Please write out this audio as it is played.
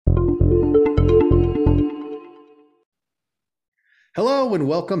Hello and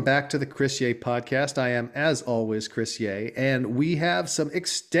welcome back to the Chris Ye podcast. I am, as always, Chris Ye, and we have some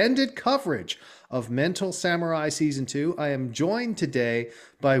extended coverage of Mental Samurai Season 2. I am joined today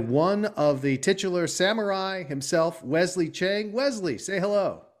by one of the titular samurai himself, Wesley Chang. Wesley, say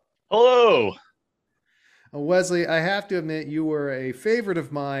hello. Hello. Wesley, I have to admit you were a favorite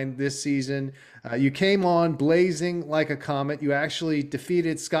of mine this season. You came on blazing like a comet. You actually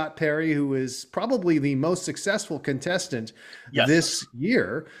defeated Scott Perry, who is probably the most successful contestant Yes. this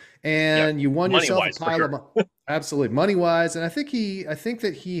year, Yeah. and you won Money yourself a wise, for pile sure. of absolutely money wise. And I think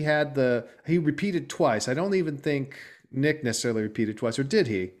that he repeated twice. I don't even think Nick necessarily repeated twice, or did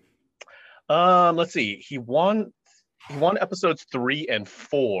he? Let's see. He won episodes 3 and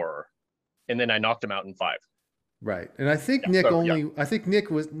 4, and then I knocked him out in 5. Right. And I think Yeah. So yeah. I think Nick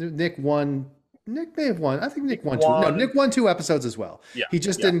won. Nick may have won. I think He Nick won two. No, won. Nick won two episodes as well. Yeah. He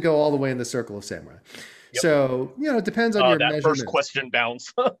just Yeah. didn't go all the way in the circle of samurai. Yep. So, it depends on your That first measurement. question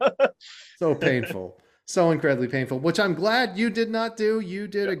bounce. So painful. So incredibly painful, which I'm glad you did not do. You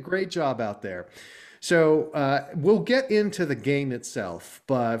did Yep. a great job out there. So, we'll get into the game itself.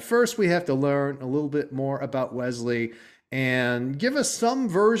 But first, we have to learn a little bit more about Wesley and give us some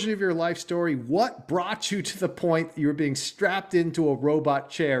version of your life story. What brought you to the point you were being strapped into a robot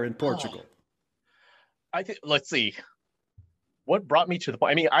chair in Oh, Portugal? I think. Let's see. What brought me to the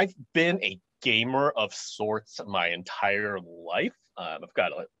point? I mean, I've been a gamer of sorts my entire life. I've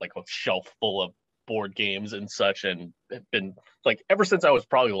got like a shelf full of board games and such, and have been like ever since I was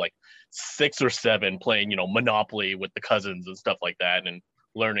probably like 6 or 7 playing, Monopoly with the cousins and stuff like that, and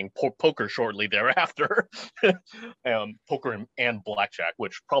learning poker shortly thereafter. Poker and blackjack,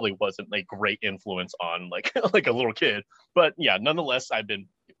 which probably wasn't a great influence on like like a little kid, but yeah, nonetheless, I've been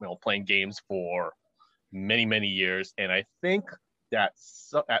playing games for many years, and I think that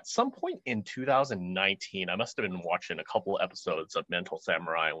at some point in 2019, I must have been watching a couple episodes of Mental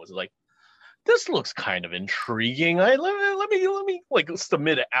Samurai and was like, "This looks kind of intriguing. Let me like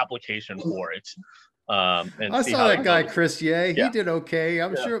submit an application for it, and I see saw how that it guy, goes." Chris Ye. He Yeah, did okay.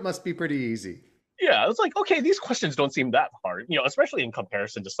 I'm yeah, sure it must be pretty easy. yeah. I was like, okay, these questions don't seem that hard, especially in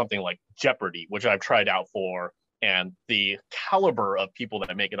comparison to something like Jeopardy, which I've tried out for, and the caliber of people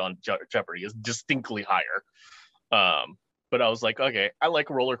that make it on Jeopardy is distinctly higher. But I was like, okay, I like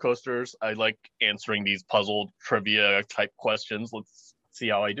roller coasters. I like answering these puzzle trivia type questions. Let's see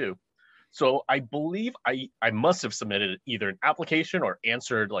how I do. So I believe I must have submitted either an application or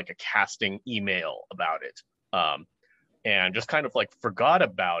answered like a casting email about it. And just kind of like forgot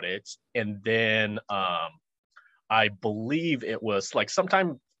about it. And then I believe it was like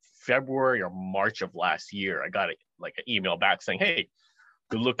sometime February or March of last year, I got like an email back saying, "Hey,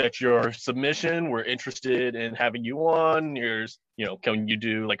 we looked at your submission. We're interested in having you on. Here's, can you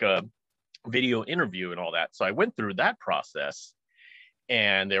do like a video interview and all that?" So I went through that process,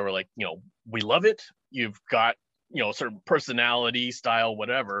 and they were like, "We love it. You've got, certain personality, style,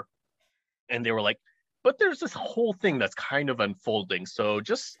 whatever." And they were like, "But there's this whole thing that's kind of unfolding. So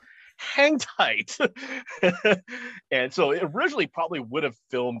just hang tight." And so it originally probably would have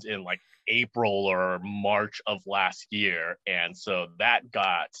filmed in like April or March of last year. And so that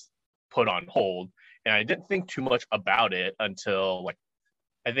got put on hold. And I didn't think too much about it until like,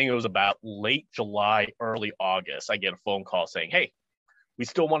 I think it was about late July, early August. I get a phone call saying, "Hey, we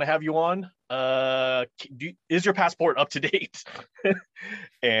still want to have you on. Is your passport up to date?"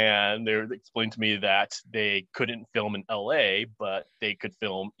 And they explained to me that they couldn't film in LA, but they could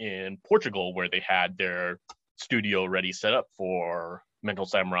film in Portugal, where they had their studio ready set up for Mental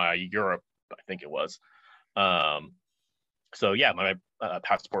Samurai Europe, I think it was. Um, so yeah, my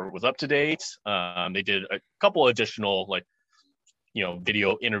passport was up to date. They did a couple additional like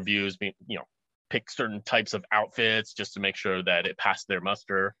video interviews, pick certain types of outfits just to make sure that it passed their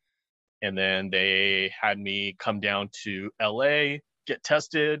muster. And then they had me come down to LA, get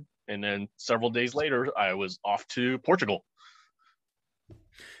tested, and then several days later, I was off to Portugal.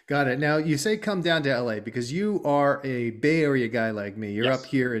 Got it. Now, you say come down to LA because you are a Bay Area guy like me. You're up Yes.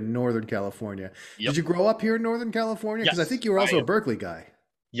 here in Northern California. Did Did you grow up here in Northern California? Because I Yes, think you were I also a am. Berkeley guy.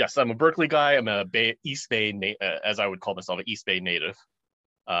 Yes, I'm a Berkeley guy. I'm a East Bay, as I would call myself, an East Bay native.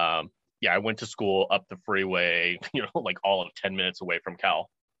 Um, yeah, I went to school up the freeway, like all of 10 minutes away from Cal.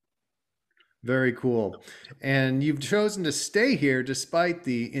 Very cool. And you've chosen to stay here despite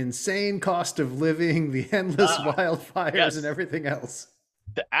the insane cost of living, the endless Ah, wildfires, and yes. everything else.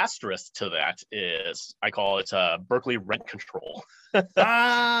 The asterisk to that is I call it Berkeley rent control.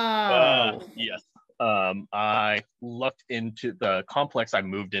 Oh, Yes. I lucked into the complex I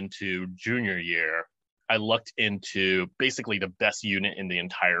moved into junior year. I lucked into basically the best unit in the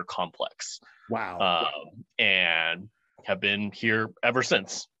entire complex. wow. And have been here ever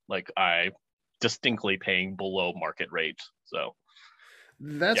since. Like I distinctly paying below market rate. So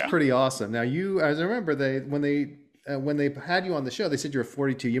That's yeah, pretty awesome. Now, as I remember, when they had you on the show, they said you were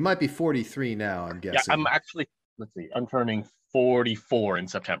 42. You might be 43 now, I'm yeah. I'm guessing. actually, let's see, I'm turning 44 in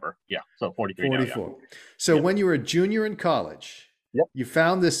September. Yeah, so 43 now. Yeah, 44. So yep, when you were a junior in college, yep, you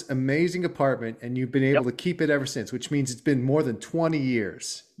found this amazing apartment and you've been able yep. to keep it ever since, which means it's been more than 20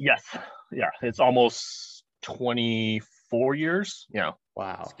 years. Yes, yeah. It's almost 24 years. Yeah, it's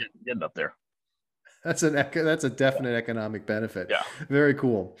Wow. getting up there. That's a definite economic benefit. Yeah. Very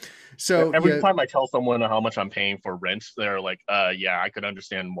cool. So Every yeah, time I tell someone how much I'm paying for rent, they're like, yeah, I could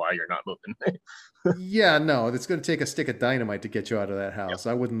understand why you're not moving. yeah, no, it's going to take a stick of dynamite to get you out of that Yeah. house.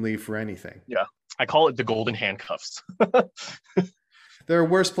 I wouldn't leave for anything. Yeah. I call it the golden handcuffs. There are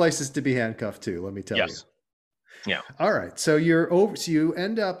worse places to be handcuffed to, let me tell you. Yes. Yeah. All right. So you're over, so you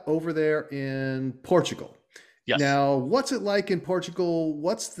end up over there in Portugal. Yes. Now, what's it like in Portugal?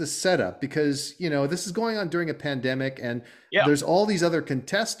 What's the setup? Because, this is going on during a pandemic and Yeah. there's all these other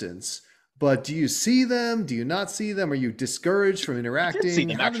contestants, but do you see them? Do you not see them? Are you discouraged from I did see interacting?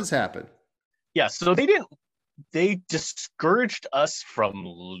 them How does actually. this happen? Yeah. So they discouraged us from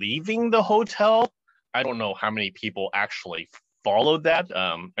leaving the hotel. I don't know how many people actually followed that.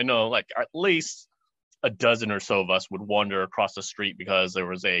 I know like at least a dozen or so of us would wander across the street because there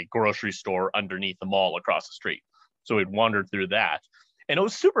was a grocery store underneath the mall across the street. So we'd wander through that. And it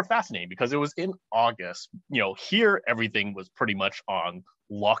was super fascinating because it was in August. Here everything was pretty much on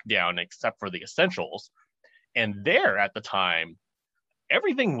lockdown except for the essentials. And there at the time,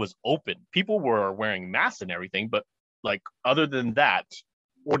 everything was open. People were wearing masks and everything, but like other than that,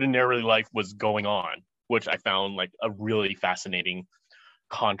 ordinary life was going on, which I found like a really fascinating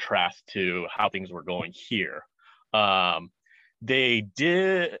contrast to how things were going here. Um, they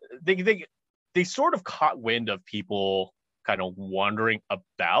did they sort of caught wind of people kind of wandering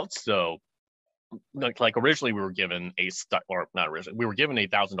about. So like originally we were given or not originally, we were given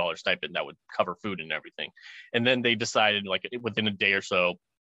 $1,000 stipend that would cover food and everything, and then they decided like within a day or so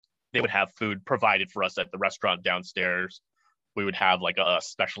they would have food provided for us at the restaurant downstairs. We would have like a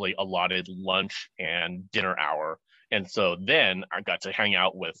specially allotted lunch and dinner hour. And so then I got to hang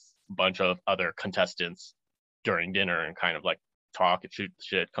out with a bunch of other contestants during dinner and kind of like talk and shoot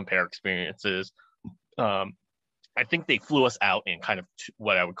shit, compare experiences. Um, I think they flew us out in kind of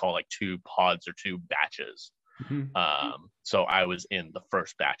what I would call like two pods or two batches. Mhm. So I was in the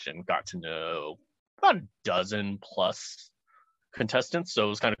first batch and got to know about a dozen plus contestants. So it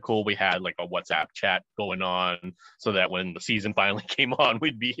was kind of cool. We had like a WhatsApp chat going on so that when the season finally came on,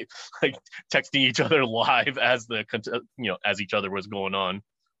 we'd be like texting each other live as as each other was going on.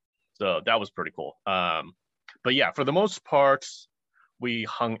 So that was pretty cool. But yeah, for the most part, we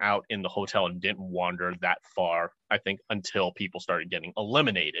hung out in the hotel and didn't wander that far, I think, until people started getting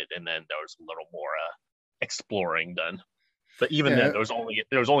eliminated. And then there was a little more exploring done. But even then, Yeah.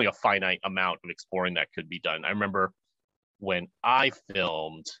 there was only a finite amount of exploring that could be done. I remember when I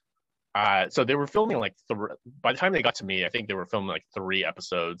filmed, so they were filming like by the time they got to me, I think they were filming like 3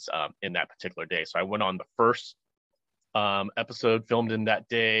 episodes in that particular day. So I went on the first episode filmed in that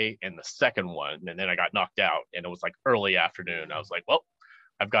day and the second one, and then I got knocked out and it was like early afternoon. I was like, well,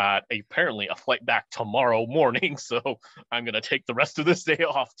 I've got apparently a flight back tomorrow morning, so I'm gonna take the rest of this day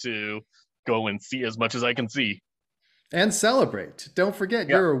off to go and see as much as I can see. And celebrate. Don't forget,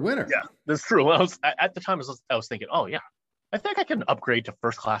 Yeah, you're a winner. yeah, that's true. I was at the time I was thinking, oh yeah, I think I can upgrade to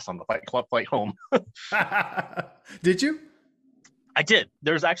first class on the Fight Club flight home. Did you? I did.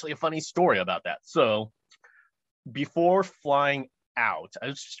 There's actually a funny story about that. So before flying out, I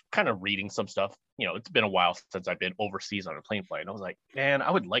was just kind of reading some stuff. It's been a while since I've been overseas on a plane flight. And I was like, man, I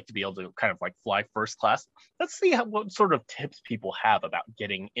would like to be able to kind of like fly first class. Let's see what sort of tips people have about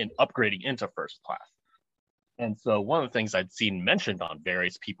upgrading into first class. And so one of the things I'd seen mentioned on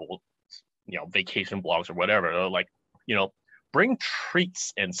various people, vacation blogs or whatever, they're like, bring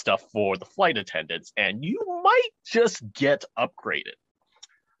treats and stuff for the flight attendants and you might just get upgraded.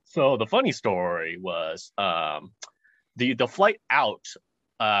 So the funny story was the flight out,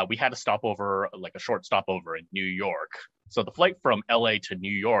 we had a stopover, like a short stopover in New York. So the flight from LA to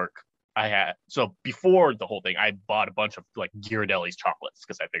New York, so before the whole thing, I bought a bunch of like Ghirardelli's chocolates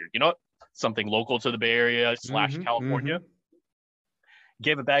because I figured, something local to the Bay Area / California.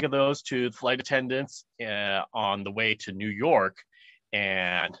 Gave a bag of those to the flight attendants on the way to New York,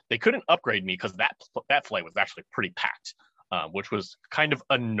 and they couldn't upgrade me because that flight was actually pretty packed, which was kind of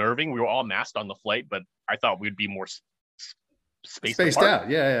unnerving. We were all masked on the flight, but I thought we'd be more spaced out.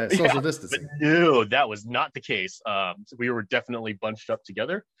 Yeah, social distancing. But no, that was not the case. So we were definitely bunched up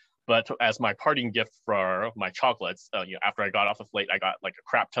together. But as my parting gift for my chocolates, after I got off the flight, I got like a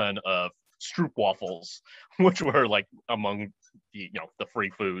crap ton of Stroop waffles, which were like among the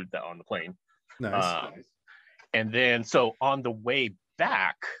free food on the plane. Nice. And then so on the way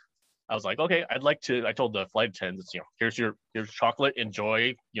back, I was like, okay, I told the flight attendants, here's your chocolate,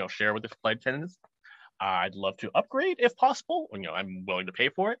 enjoy, share with the flight attendants. I'd love to upgrade if possible. I'm willing to pay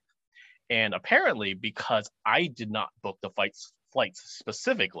for it. And apparently, because I did not book the flights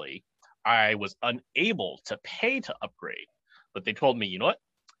specifically, I was unable to pay to upgrade. But they told me, you know what,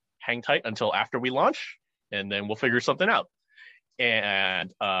 hang tight until after we launch, and then we'll figure something out.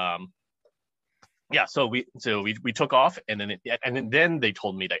 And so we took off, and then they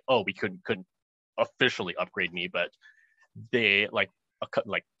told me that, oh, we couldn't officially upgrade me, but they like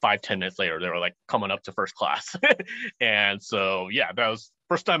 5-10 minutes later, they were like coming up to first class. And so that was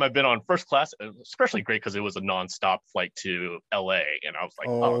first time I've been on first class. It was especially great because it was a non-stop flight to LA, and I was like,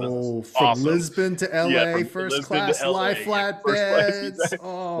 this is from awesome. Lisbon to LA, from first Lisbon class, to LA, live flatbeds.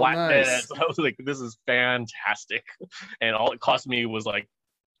 Oh, flatbeds. nice. I was like, this is fantastic, and all it cost me was like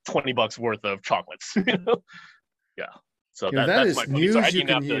 $20 worth of chocolates. Yeah. So that's is my money. news So I you didn't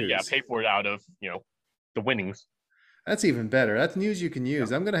can have to use. pay for it out of the winnings. That's even better. That's news you can use.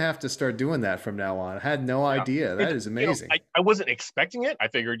 Yeah. I'm going to have to start doing that from now on. I had no idea. That is amazing. I wasn't expecting it. I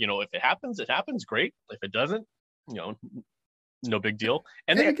figured, if it happens, it happens. Great. If it doesn't, no big deal.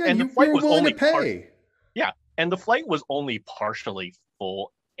 And again, the flight was only to pay. And the flight was only partially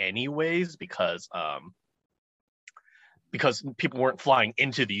full anyways because people weren't flying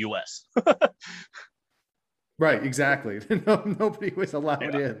into the U.S. Right. Exactly. Nobody was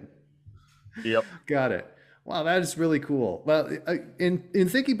allowed in. Yep. Got it. Wow, that is really cool. Well, in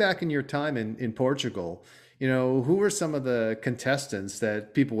thinking back in your time in Portugal, who were some of the contestants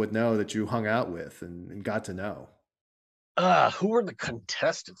that people would know that you hung out with and got to know? Who were the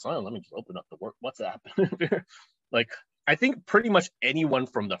contestants? Oh, let me just open up the WhatsApp. Like, I think pretty much anyone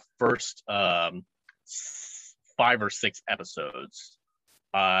from the first 5 or 6 episodes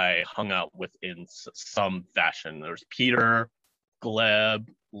I hung out with in some fashion. There was Peter, Gleb,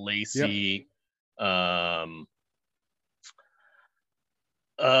 Lacey. Yep.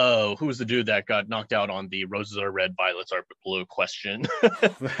 Who was the dude that got knocked out on the roses are red, violets are blue question?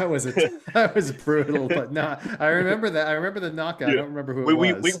 that was brutal, but not. I remember that. I remember the knockout. Yeah. I don't remember who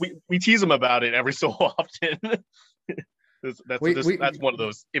it was. We tease him about it every so often. That's one of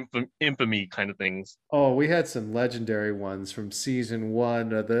those infamy kind of things. Oh, we had some legendary ones from season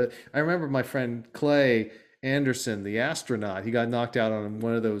 1. I remember my friend Clay Anderson, the astronaut, he got knocked out on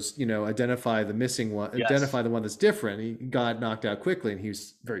one of those, identify the missing one, yes. Identify the one that's different. He got knocked out quickly and he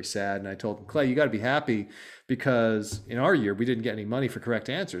was very sad. And I told him, Clay, you got to be happy because in our year, we didn't get any money for correct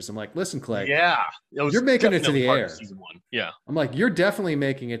answers. I'm like, listen, Clay, you're making it to the air. Season 1. Yeah. I'm like, you're definitely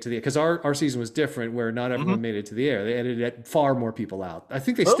making it to the air because our season was different where not everyone made it to the air. They edited far more people out. I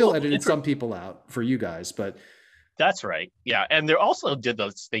think they still edited some people out for you guys, but that's right. Yeah. And they also did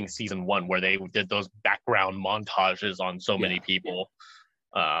those things season 1 where they did those background montages on so many people.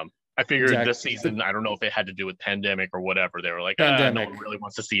 I figured this season, I don't know if it had to do with pandemic or whatever. They were like, no one really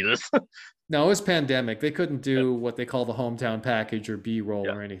wants to see this. No, it was pandemic. They couldn't do what they call the hometown package or B-roll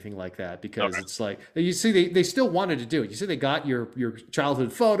or anything like that because it's like, you see, they still wanted to do it. You see, they got your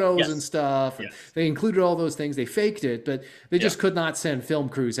childhood photos and stuff. And they included all those things. They faked it, but they just could not send film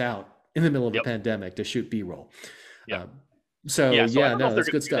crews out in the middle of a pandemic to shoot B-roll. Yeah. So that's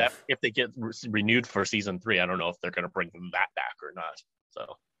good stuff. If they get renewed for season 3, I don't know if they're going to bring that back or not.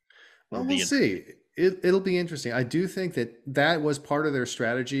 So, we'll see. It'll be interesting. I do think that was part of their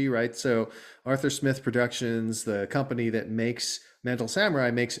strategy, right? So Arthur Smith Productions, the company that makes Mental Samurai,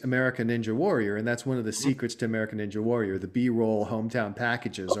 makes American Ninja Warrior, and that's one of the secrets to American Ninja Warrior. The B-roll hometown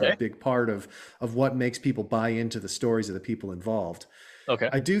packages are a big part of what makes people buy into the stories of the people involved. Okay.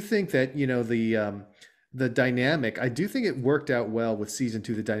 I do think that the dynamic, I do think it worked out well with season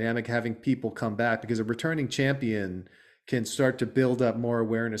 2, the dynamic having people come back because a returning champion can start to build up more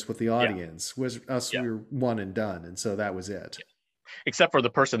awareness with the audience. We were one and done. And so that was it. Yeah. Except for the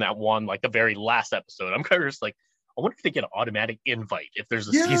person that won like the very last episode. I'm kind of just like, I wonder if they get an automatic invite if there's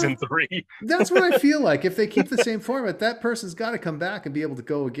a season 3. That's what I feel like. If they keep the same format, that person's got to come back and be able to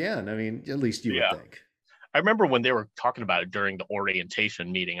go again. I mean, at least you would think. I remember when they were talking about it during the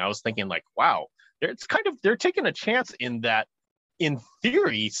orientation meeting, I was thinking like, wow, they're taking a chance in that, in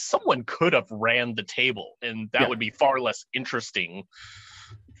theory, someone could have ran the table and that would be far less interesting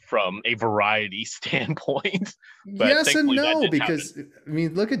from a variety standpoint. But yes and no, because I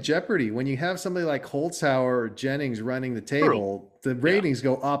mean, look at Jeopardy. When you have somebody like Holzhauer or Jennings running the table, the ratings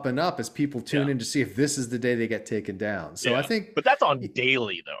go up and up as people tune in to see if this is the day they get taken down. So I think, but that's on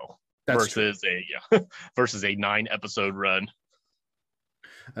daily though. That's true. versus versus a 9 episode run.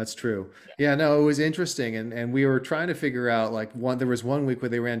 That's true. Yeah, no, it was interesting, and we were trying to figure out like one. There was one week where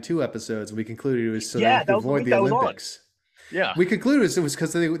they ran 2 episodes, and we concluded it was so they Yeah, could that was the avoid week the that was on. Olympics. Yeah, We concluded it was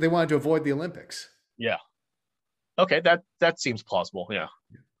because they wanted to avoid the Olympics. yeah. Okay, that seems plausible. Yeah.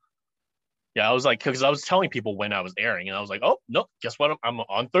 Yeah, I was like, because I was telling people when I was airing, and I was like, oh, no, guess what? I'm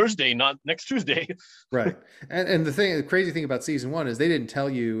on Thursday, not next Tuesday. Right. And the crazy thing about season one is they didn't tell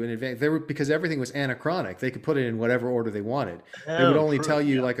you in advance. They were because everything was anachronic. They could put it in whatever order they wanted. They would Oh, only true. tell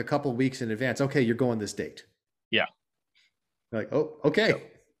you Yeah. like a couple weeks in advance. Okay, you're going this date. Yeah. Like, oh, Yep. okay. Yep.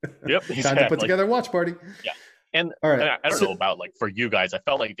 Time to put Exactly. together a watch party. Yeah. And All right. I don't So know about like for you guys, I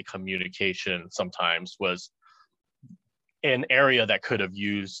felt like the communication sometimes was an area that could have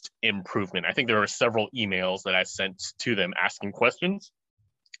used improvement. I think there were several emails that I sent to them asking questions,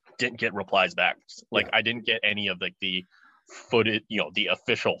 didn't get replies back. Like yeah. I didn't get any of like the footage, the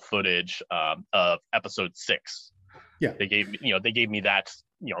official footage of episode 6. Yeah. They gave me that,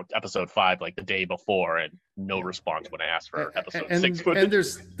 episode 5 like the day before, and no response when I asked for episode 6 footage. And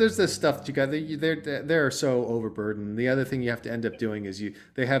there's this stuff that you got. They're so overburdened. The other thing you have to end up doing is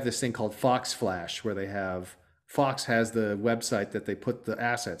they have this thing called Fox Flash where Fox has the website that they put the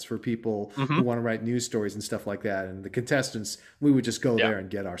assets for people who want to write news stories and stuff like that. And the contestants, we would just go there and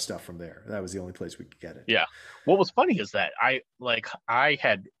get our stuff from there. That was the only place we could get it. Yeah. What was funny is that I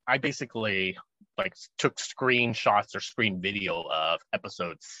basically like took screenshots or screen video of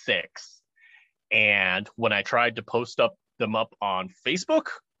episode 6, and when I tried to post them up on Facebook,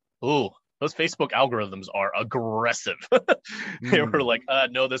 ooh, those Facebook algorithms are aggressive. They were like,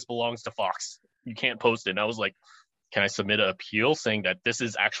 no, this belongs to Fox, you can't post it. And I was like, can I submit an appeal saying that this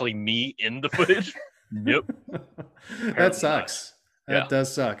is actually me in the footage? Nope. That sucks. That Yeah.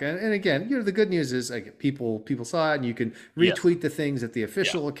 does suck. And again, the good news is like people saw it, and you can retweet the things that the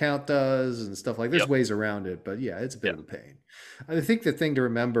official account does and stuff like. There's ways around it, but yeah, it's a bit of a pain. I think the thing to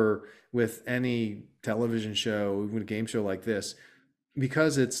remember with any television show, even a game show like this,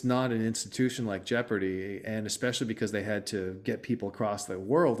 because it's not an institution like Jeopardy, and especially because they had to get people across the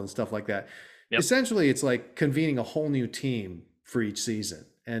world and stuff like that. Essentially, it's like convening a whole new team for each season,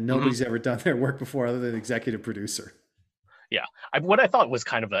 and nobody's ever done their work before other than the executive producer. Yeah. What I thought was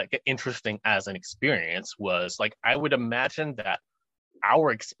kind of like interesting as an experience was like, I would imagine that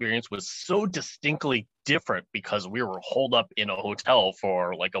our experience was so distinctly different because we were holed up in a hotel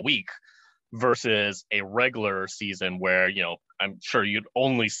for like a week versus a regular season where, I'm sure you'd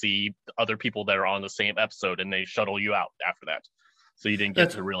only see other people that are on the same episode and they shuttle you out after that. So you didn't get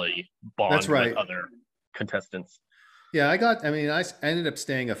to really bond with other contestants. Yeah, I ended up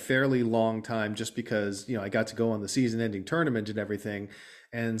staying a fairly long time just because, I got to go on the season ending tournament and everything.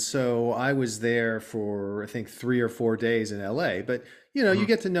 And so I was there for, I think, 3 or 4 days in LA. But, you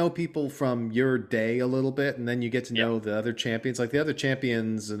get to know people from your day a little bit, and then you get to know the other champions. Like the other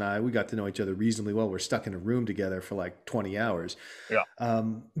champions and we got to know each other reasonably well. We're stuck in a room together for like 20 hours. Yeah.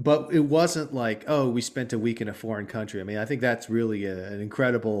 But it wasn't like, oh, we spent a week in a foreign country. I mean, I think that's really an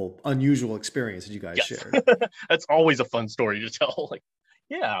incredible, unusual experience that you guys shared. That's always a fun story to tell. Like,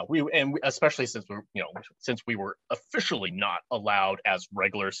 yeah, especially since we were officially not allowed as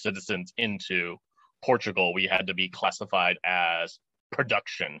regular citizens into Portugal, we had to be classified as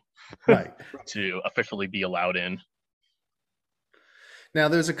production, right, to officially be allowed in. Now,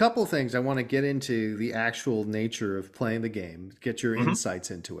 there's a couple things I want to get into the actual nature of playing the game, get your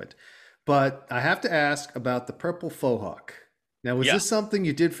insights into it. But I have to ask about the purple faux hawk. Now, was this something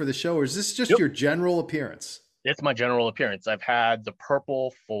you did for the show, or is this just your general appearance? It's my general appearance. I've had the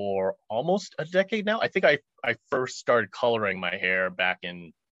purple for almost a decade now. I think I first started coloring my hair back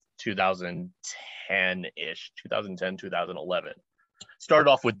in 2010-ish, 2010, 2011. Started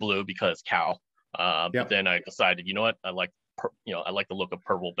off with blue because Cal. But then I decided, you know what? I like the look of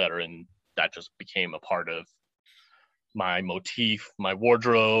purple better, and that just became a part of my motif, my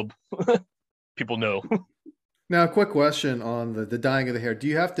wardrobe. People know. Now, a quick question on the dyeing of the hair. Do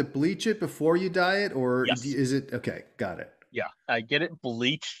you have to bleach it before you dye it, or is it okay? Got it. Yeah, I get it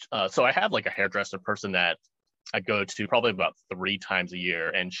bleached. So I have like a hairdresser person that I go to probably about 3 times a year,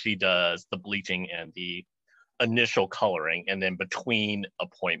 and she does the bleaching and the initial coloring, and then between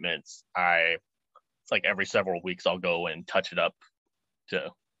appointments, it's like every several weeks I'll go and touch it up to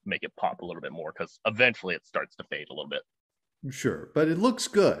make it pop a little bit more, because eventually it starts to fade a little bit. Sure, but it looks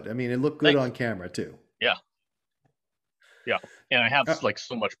good. I mean, it looked good on camera too. Yeah. Yeah, and I have like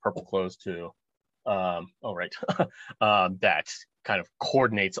so much purple clothes too. That kind of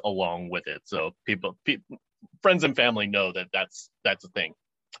coordinates along with it. So people, friends and family know that's a thing.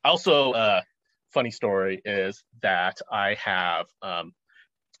 Also, funny story is that I have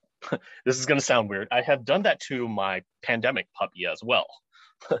this is going to sound weird. I have done that to my pandemic puppy as well.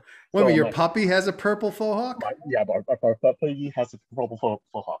 Wait a minute, So your puppy has a purple faux hawk? our puppy has a purple faux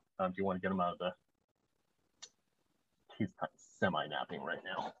hawk. Do you want to get him out of the? He's kind of semi-napping right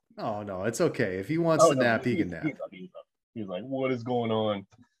now. Oh no, it's okay. If he wants Oh to no, nap, he can nap. He's up. He's like, what is going on?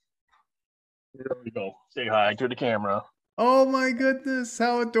 Here we go. Say hi to the camera. Oh my goodness,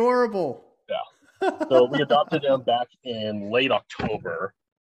 how adorable. Yeah. So we adopted him back in late October,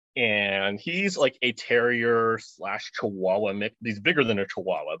 and he's like a terrier slash chihuahua mix. He's bigger than a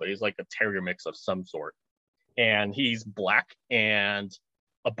chihuahua, but he's like a terrier mix of some sort. And he's black and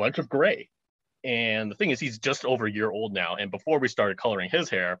a bunch of gray. And the thing is, he's just over a year old now. And before we started coloring his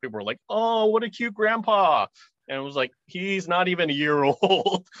hair, people were like, "Oh, what a cute grandpa!" And it was like, he's not even a year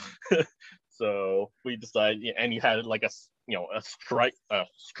old. So we decided, and he had like a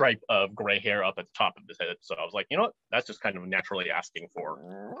stripe of gray hair up at the top of his head. So I was like, you know what? That's just kind of naturally asking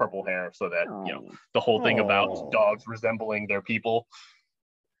for purple hair, so that the whole thing about dogs resembling their people.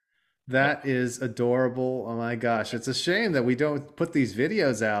 That is adorable. Oh my gosh. It's a shame that we don't put these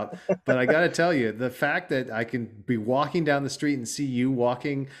videos out, but I got to tell you, the fact that I can be walking down the street and see you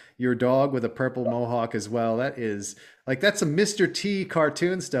walking your dog with a purple mohawk as well, that is like, that's some Mr. T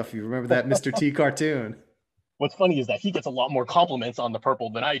cartoon stuff. You remember that Mr. T cartoon? What's funny is that he gets a lot more compliments on the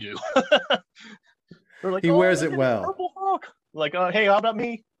purple than I do. They're like, he wears it well. Purple hawk. Like, hey, how about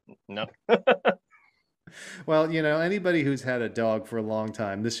me? No. Well, anybody who's had a dog for a long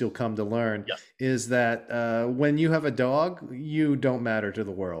time, this you'll come to learn, is that when you have a dog, you don't matter to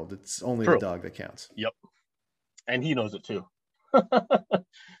the world. It's only the dog that counts. Yep. And he knows it too.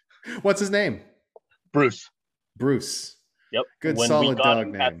 What's his name? Bruce. Bruce. Yep. Good, solid dog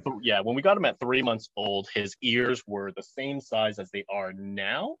name. When we got him at 3 months old, his ears were the same size as they are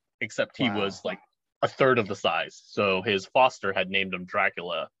now, except he was like a third of the size. So his foster had named him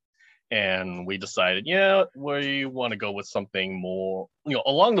Dracula. And we decided, we want to go with something more,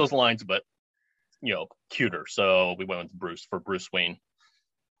 along those lines, but, cuter. So we went with Bruce for Bruce Wayne.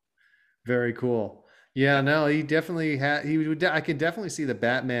 Very cool. Yeah, no, he definitely had. I can definitely see the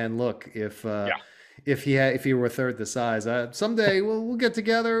Batman look if he were a third the size. Someday we'll get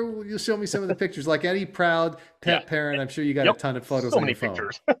together. You'll show me some of the pictures. Like any proud pet parent, I'm sure you got a ton of photos on your phone.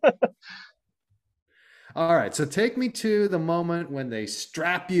 Pictures. All right, so take me to the moment when they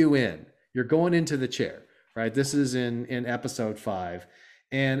strap you in. You're going into the chair, right? This is in episode 5.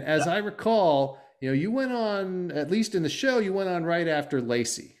 And as I recall, you went on, at least in the show, you went on right after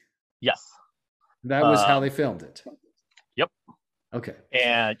Lacey. Yes. That was how they filmed it. Yep. Okay.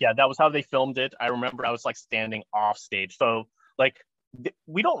 And that was how they filmed it. I remember I was like standing off stage. So like,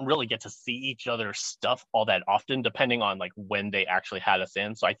 we don't really get to see each other's stuff all that often, depending on like when they actually had us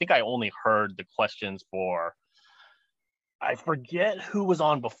in. So I think I only heard the questions for, I forget who was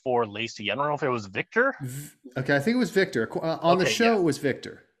on before Lacey. I don't know if it was Victor. Okay, I think it was Victor. On the show, it was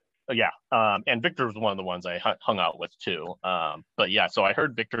Victor. Yeah, and Victor was one of the ones I hung out with too. But so I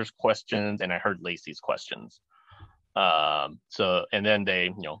heard Victor's questions and I heard Lacey's questions. So, and then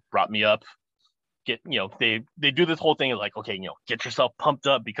they, brought me up. They do this whole thing of like, okay, get yourself pumped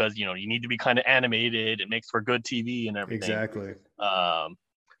up because you need to be kind of animated. It makes for good TV and everything. Exactly.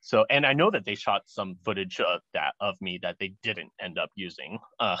 So, and I know that they shot some footage of me that they didn't end up using,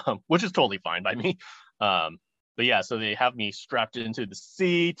 which is totally fine by me. But so they have me strapped into the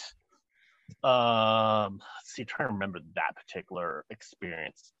seat. Let's see, trying to remember that particular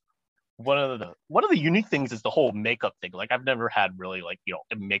experience. One of the unique things is the whole makeup thing. Like I've never had really like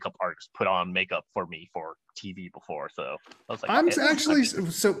a makeup artist put on makeup for me for TV before. So I was like, I'm actually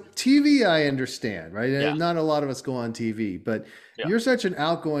so TV. I understand, right? Yeah. Not a lot of us go on TV, but you're such an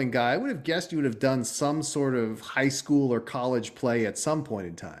outgoing guy. I would have guessed you would have done some sort of high school or college play at some point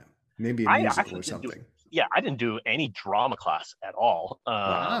in time, maybe a musical or something. I didn't do any drama class at all.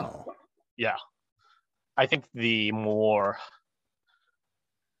 Wow. Yeah, I think the more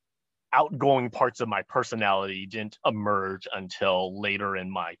outgoing parts of my personality didn't emerge until later in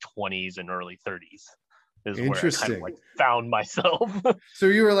my 20s and early 30s is where I kind of like found myself. So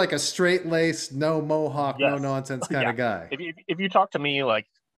you were like a straight-laced, no mohawk, no nonsense kind of guy. If you talk to me like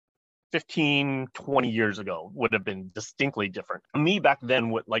 15, 20 years ago, would have been distinctly different. Me back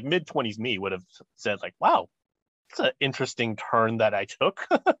then, with like mid-20s me would have said like, wow, it's an interesting turn that I took.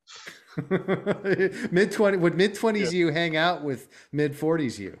 Would mid-20s you hang out with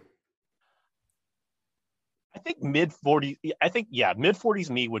mid-40s you? I think mid-40s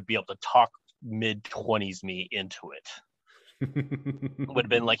me would be able to talk mid-20s me into it. Would have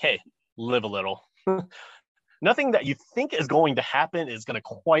been like, hey, live a little. Nothing that you think is going to happen is going to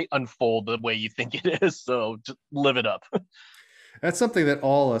quite unfold the way you think it is. So just live it up. That's something that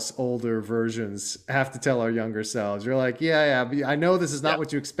all us older versions have to tell our younger selves. You're like, yeah, I know this is Yeah, not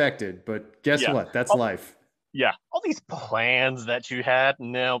what you expected, but guess yeah. what? That's Oh, life. yeah. All these plans that you had,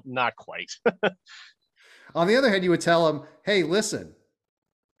 no, not quite. On the other hand, you would tell them, hey, listen,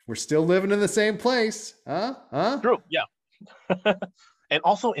 we're still living in the same place. Huh? Huh? True. Yeah. And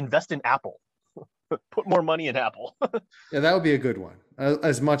also invest in Apple. Put more money in Apple. Yeah, that would be a good one,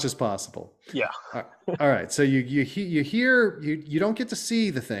 as much as possible. Yeah. Uh, all right, so you hear you don't get to see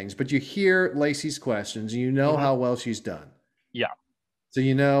the things, but you hear Lacey's questions, and you know Hmm. how well she's done. Yeah. So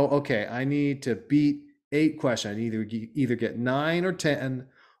you know, okay, I need to beat 8 questions. I need to either get 9 or 10,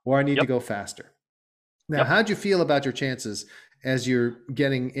 or I need to Yep. go faster. Now, Yep. how'd you feel about your chances as you're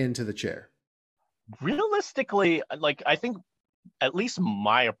getting into the chair? Realistically, like I think at least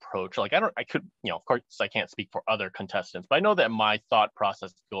my approach, like I could, of course I can't speak for other contestants, but I know that my thought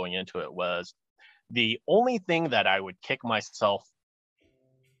process going into it was the only thing that I would kick myself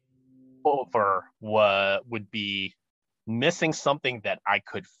over would be missing something that I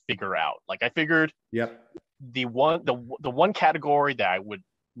could figure out. Like I figured Yep. the one category that I would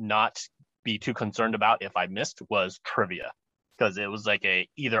not be too concerned about if I missed was trivia, because it was like a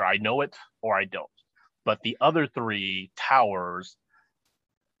either I know it or I don't. But the other three towers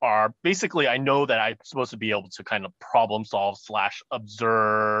are basically I know that I'm supposed to be able to kind of problem solve slash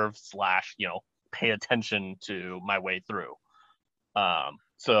observe slash pay attention to my way through.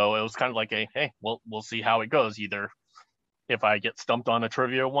 So it was kind of like a hey, we'll see how it goes. Either if I get stumped on a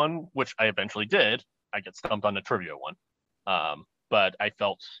trivia one, which I eventually did, I get stumped on a trivia one. But I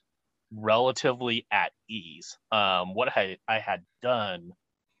felt relatively at ease. What I had done,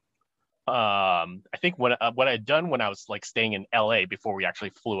 I think what I had done when I was like staying in LA before we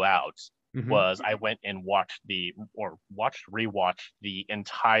actually flew out Mm-hmm. was I went and rewatched the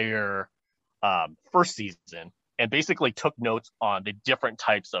entire first season and basically took notes on the different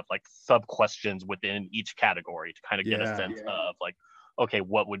types of like sub questions within each category to kind of get a Yeah. sense of like, okay,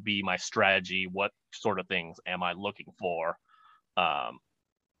 what would be my strategy? What sort of things am I looking for? Um,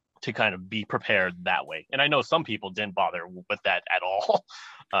 to kind of be prepared that way. And I know some people didn't bother with that at all.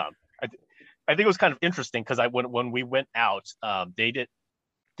 Um, I think it was kind of interesting because when we went out, I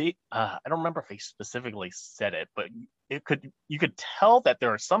don't remember if they specifically said it, but you could tell that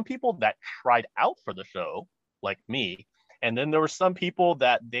there are some people that tried out for the show, like me, and then there were some people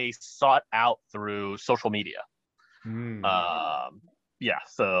that they sought out through social media. Mm. Um, yeah,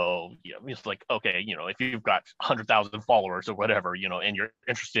 so it's like okay, if you've got 100,000 followers or whatever, and you're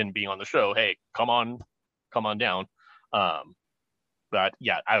interested in being on the show, hey, come on down. Um, but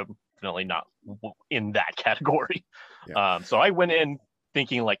yeah, I'm definitely not in that category. Yeah. So I went in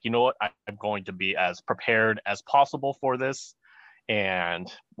thinking like, you know what, I'm going to be as prepared as possible for this,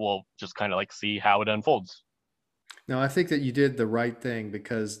 and we'll just kind of like see how it unfolds. No, I think that you did the right thing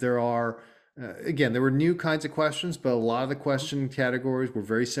because there are, again, there were new kinds of questions, but a lot of the question categories were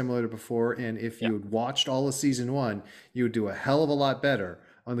very similar to before. And if Yeah, you had watched all of season one, you would do a hell of a lot better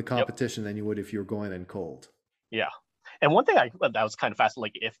on the yep, competition than you would if you were going in cold. yeah. And one thing that was kind of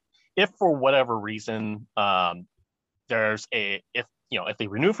fascinating, like if for whatever reason, there's a if they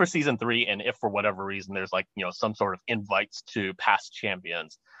renew for season three, and if for whatever reason there's like some sort of invites to past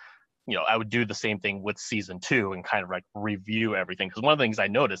champions, I would do the same thing with season two and kind of like review everything. Because one of the things I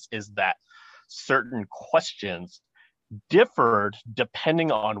noticed is that certain questions differed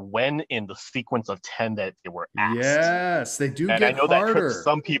depending on when in the sequence of 10 that they were asked. Yes, they do And I get know that trips harder.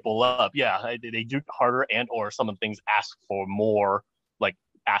 some people up. Yeah, they do harder, and or some of the things ask for more, like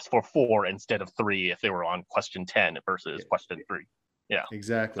ask for four instead of three if they were on question 10 versus question three. Yeah.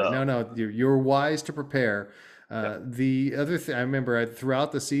 Exactly. So, No, you're wise to prepare. yep. The other thing I remember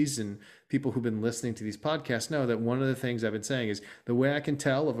throughout the season, people who've been listening to these podcasts know that one of the things I've been saying is the way I can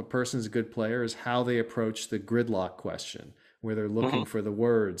tell if a person's a good player is how they approach the gridlock question, where they're Hmm. looking for the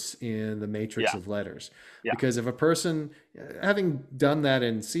words in the matrix Yeah. of letters. Yeah. Because if a person, having done that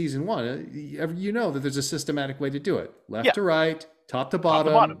in season one, you know that there's a systematic way to do it, left Yeah. to right, top to Top to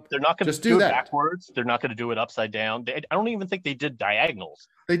bottom. bottom. They're not going to Just do do it that. backwards. They're not going to do it upside down. I don't even think they did diagonals.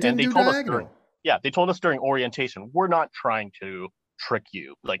 They And didn't they do told us during, diagonal. yeah, they told us during orientation, we're not trying to trick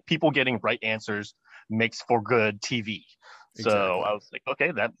you. Like people getting right answers makes for good TV. So Exactly. I was like,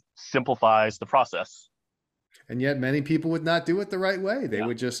 okay, that simplifies the process. And yet many people would not do it the right way. They Yeah.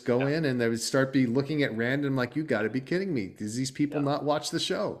 would just go Yeah. in and they would start be looking at random like you got to be kidding me. Does these people Yeah. not watch the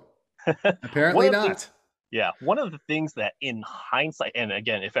show? One Apparently of the things, not. yeah, one of the things that in hindsight, and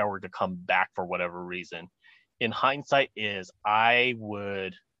again, if I were to come back for whatever reason, in hindsight, is I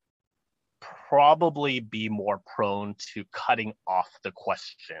would probably be more prone to cutting off the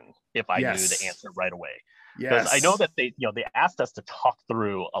question if I knew the Yes. answer right away. Because I know Yes. that they asked us to talk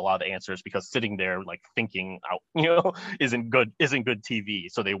through a lot of the answers because sitting there like thinking out, isn't good TV.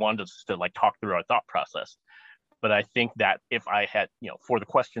 So they wanted us to like talk through our thought process. But I think that if I had, for the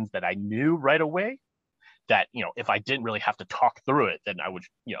questions that I knew right away, that if I didn't really have to talk through it, then I would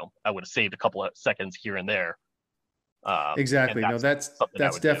have saved a couple of seconds here and there. And Exactly. No, that's that's something I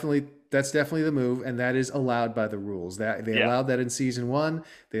that's would do. definitely that's definitely the move, and that is allowed by the rules. That they Yeah. allowed that in season one.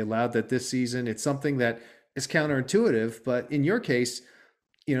 They allowed that this season. It's something that is counterintuitive, but in your case,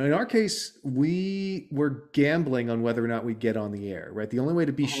 in our case, we were gambling on whether or not we'd get on the air, right? The only way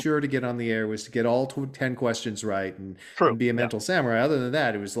to be Mhm. sure to get on the air was to get all 10 questions right and True. be a Yeah. mental samurai. Other than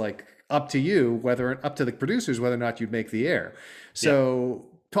that, it was like up to you, up to the producers, whether or not you'd make the air. Yeah. So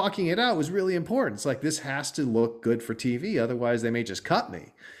talking it out was really important. It's like, this has to look good for TV. Otherwise, they may just cut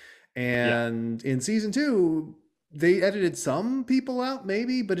me. Yeah. And in season two, they edited some people out,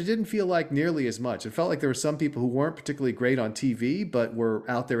 maybe, but it didn't feel like nearly as much. It felt like there were some people who weren't particularly great on TV, but were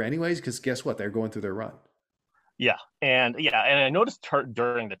out there anyways, because guess what? They're going through their run. And I noticed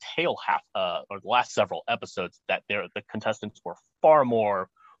during the tail half, or the last several episodes, that the contestants were far more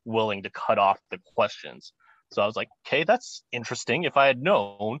willing to cut off the questions. So I was like, okay, that's interesting. If I had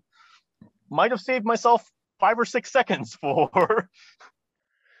known, might have saved myself 5 or 6 seconds for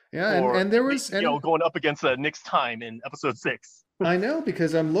Yeah, and there was, and going up against Nick's time in episode 6. I know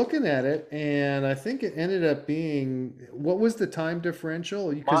because I'm looking at it, and I think it ended up being, what was the time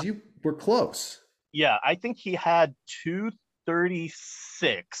differential? Because My, you were close. yeah, I think he had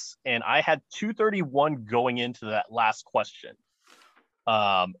 2:36, and I had 2:31 going into that last question.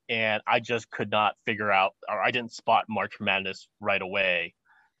 And I just could not figure out, or I didn't spot March Madness right away.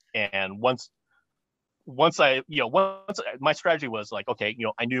 And once my strategy was like, okay,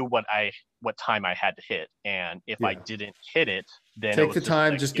 I knew what time I had to hit, and if I Yeah. didn't hit it, then it Take was the just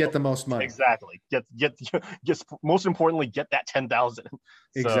time, like, just get the most money. exactly, get most importantly, get that 10,000. So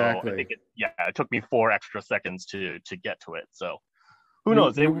I Exactly. think it took me 4 extra seconds to get to it. So who You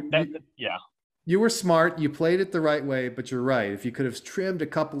knows? you That you yeah. you were smart. You played it the right way, but you're right. If you could have trimmed a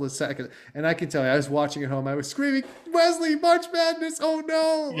couple of seconds, and I can tell you, I was watching at home. I was screaming, "Wesley, March Madness! Oh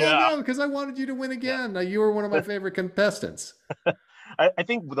no! Oh Yeah. no!" Because I wanted you to win Yeah. again. You were one of my favorite contestants. I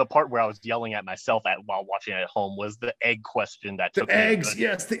think the part where I was yelling at myself while watching it at home was the egg question that The took me a eggs, good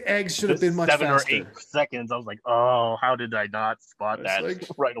yes, the eggs should have been much 7 or 8 seconds. I was like, oh, how did I not spot It's that like,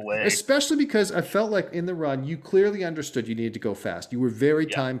 right away? especially because I felt like in the run, you clearly understood you needed to go fast. You were very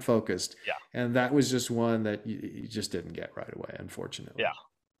Yeah, time focused, yeah, and that was just one that you just didn't get right away, unfortunately. yeah.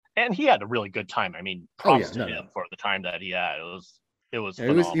 And he had a really good time. I mean, Oh yeah, props to no, no. him for the time that he had. It was Yeah, he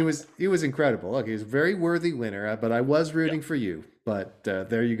phenomenal. was he was incredible. Look, he was a very worthy winner, but I was Yeah, rooting for you. But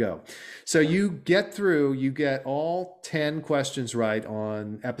there you go. So you get through. You get all 10 questions right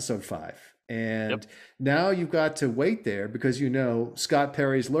on episode 5, yep. and now you've got to wait there because Scott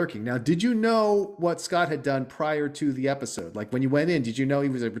Perry's lurking. Now, did you know what Scott had done prior to the episode? Like when you went in, did you know he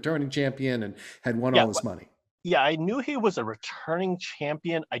was a returning champion and had won Yeah, all this money? yeah. I knew he was a returning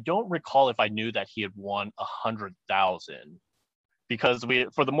champion. I don't recall if I knew that he had won 100,000, because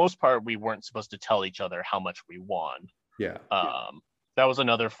for the most part, we weren't supposed to tell each other how much we won. Yeah. That was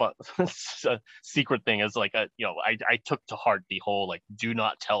another fun secret thing, is like, I took to heart the whole like, do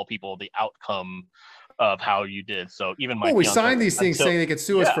not tell people the outcome of how you did. So even my Well, we fiance, signed these things until saying they could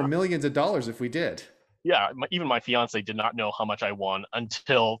sue us yeah for millions of dollars if we did. yeah even my fiance did not know how much I won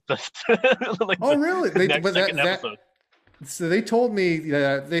until like Oh, really? the They next but second that episode. so they told me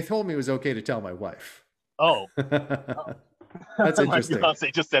it was okay to tell my wife. Oh, That's my interesting.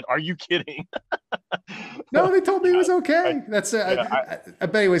 fiance just said, are you kidding? No, they told me it Yeah, was I, okay. That's yeah I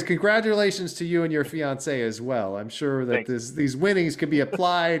but anyways, congratulations to you and your fiance as well. I'm sure that thanks. these winnings can be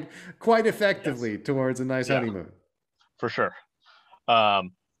applied quite Yes. effectively towards a nice Yeah, honeymoon. for sure.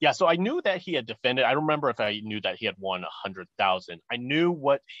 Yeah, so I knew that he had defended. I don't remember if I knew that he had won 100,000.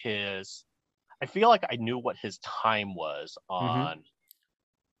 I feel like I knew what his time was Hmm. on.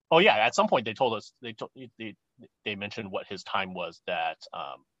 Oh yeah, at some point they told us, they mentioned what his time was, that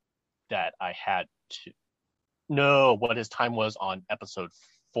I had to know what his time was on episode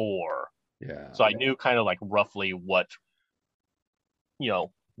 4. Yeah. So I knew kind of like roughly what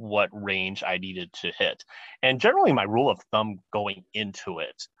range I needed to hit. And generally my rule of thumb going into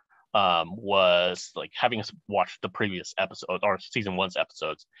it, was like, having watched the previous episode or season one's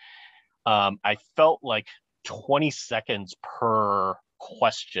episodes, I felt like 20 seconds per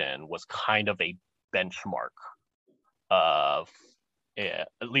question was kind of a benchmark of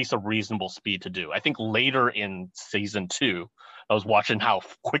at least a reasonable speed to do. I think later in season 2, I was watching how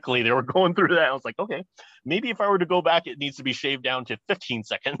quickly they were going through that. I was like, okay, maybe if I were to go back, it needs to be shaved down to 15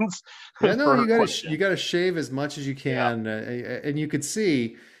 seconds Yeah, no, per question. you got to shave as much as you Yeah, can, and you could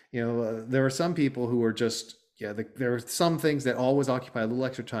see, there are some people who are just there are some things that always occupy a little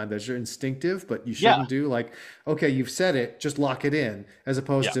extra time that are instinctive, but you yeah, shouldn't do. Like, okay, you've said it, just lock it in, as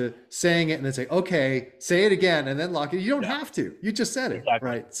opposed yeah, to saying it and then say, okay, say it again and then lock it. You don't yeah, have to. You just said it, exactly.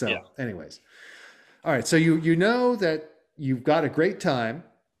 right? Yeah, So, anyways, all right. So you know that you've got a great time.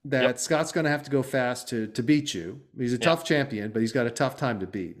 yep, That Scott's going to have to go fast to beat you. He's a yeah, tough champion, but he's got a tough time to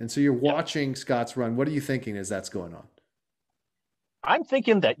beat. And so you're yeah. watching Scott's run. What are you thinking as that's going on? I'm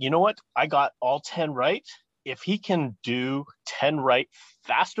thinking that, you know what? I got all 10 right. If he can do 10 right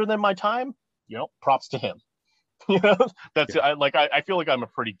faster than my time, props to him. You know, that's Yeah. I feel like I'm a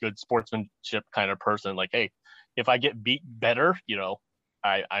pretty good sportsmanship kind of person. Like, hey, if I get beat better,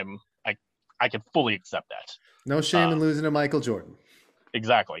 I'm I can fully accept No that. shame in losing to Michael Jordan.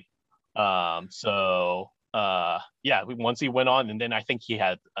 Exactly. Yeah, once he went on, and then I think he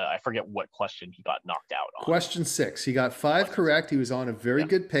had I forget what question he got knocked out on. Question 6, he got 5 Question 6. correct. He was on a very Yeah.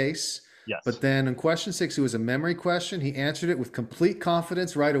 good pace. But Yes. then in question 6, it was a memory question. He answered it with complete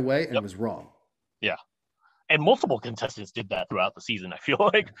confidence right away and Yep. was wrong. Yeah. And multiple contestants did that throughout the season. I feel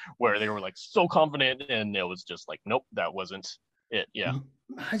like where they were like so confident, and it was just like, nope, that wasn't it. Yeah.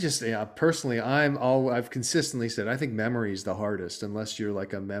 Personally, I've consistently said I think memory is the hardest unless you're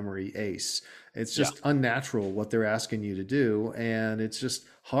like a memory ace. It's Yeah. just unnatural what they're asking you to do, and it's just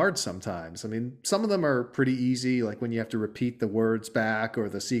hard sometimes. I mean, some of them are pretty easy, like when you have to repeat the words back or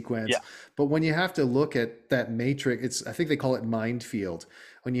the sequence, Yeah. but when you have to look at that matrix, I think they call it mind field.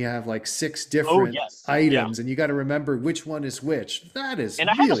 When you have like 6 Oh different yes. Yeah. items and you got to remember which one is which, that is And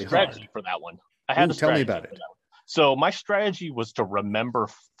I had a really hard. strategy for that one. I had Ooh, a tell me strategy about for it. that one. So my strategy was to remember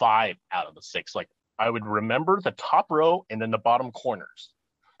 5 out of the 6. Like I would remember the top row and then the bottom corners.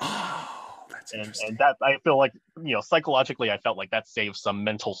 Oh, that's And interesting. that, I feel like, psychologically, I felt like that saved some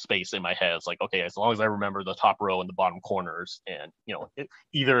mental space in my head. It's like, okay, as long as I remember the top row and the bottom corners, and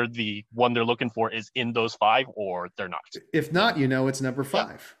either the one they're looking for is in those 5 or they're not. If And not, it's number yeah,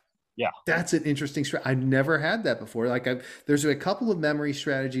 5. yeah. That's an interesting strategy. I've never had that before. There's a couple of memory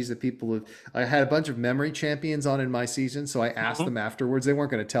strategies that people have. I had a bunch of memory champions on in my season, so I asked Hmm. them afterwards. They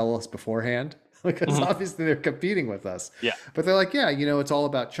weren't going to tell us beforehand because Hmm. obviously they're competing with us. Yeah. But they're like, yeah, it's all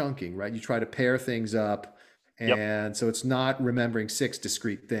about chunking, right? You try to pair things up, Yep. and so it's not remembering 6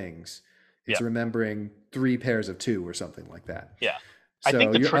 discrete things. It's Yeah. remembering 3 pairs of 2 or something like that. Yeah. I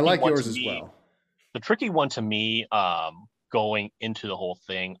think So I like yours as well. the tricky one to me, going into the whole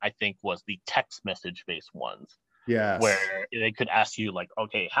thing, I think was the text message based ones, Yes. where they could ask you like,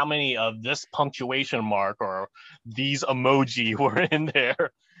 okay, how many of this punctuation mark or these emoji were in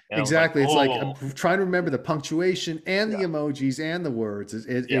there? And I was like, Exactly. It's like I'm oh, trying to remember the punctuation and the yeah, emojis and the words.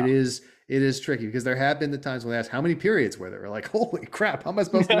 yeah, It is tricky because there have been the times when they ask how many periods were there. We're like, holy crap, how am I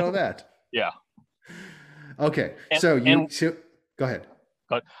supposed to know that? yeah. Okay, And go ahead.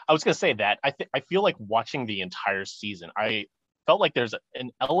 but I was gonna say that I feel like watching the entire season, I felt like there's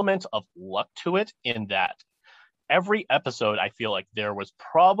an element of luck to it in that every episode, I feel like there was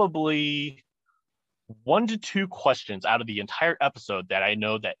probably 1 to 2 questions out of the entire episode that I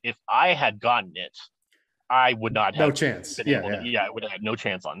know that if I had gotten it, I would not No have chance. been Yeah, able to. yeah, Yeah, I would have had no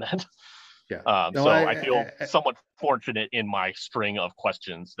chance on that. yeah. No, So I feel somewhat fortunate in my string of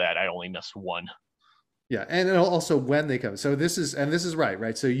questions that I only missed one. yeah, and also when they come. So this is right,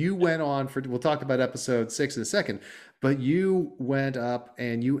 right. So you went on for. We'll talk about episode 6 in a second, but you went up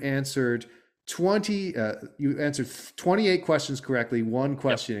and you answered 20. You answered 28 questions correctly, one Yep.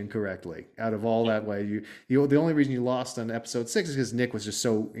 question incorrectly. Out of all Yep. that way, the only reason you lost on episode 6 is because Nick was just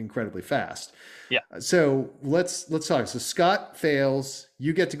so incredibly fast. Yeah. So let's talk. So Scott fails.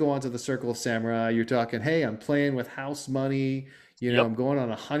 You get to go onto the Circle of Samurai. You're talking, hey, I'm playing with house money. Yep. I'm going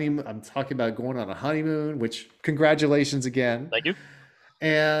on a honeymoon. I'm talking about going on a honeymoon, which congratulations again. Thank you.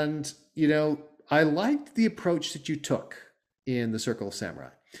 And, I liked the approach that you took in the Circle of Samurai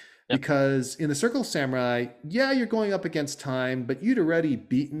Yep. because in the Circle of Samurai, yeah, you're going up against time, but you'd already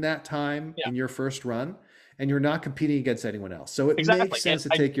beaten that time Yeah. in your first run and you're not competing against anyone else. So it Exactly. makes sense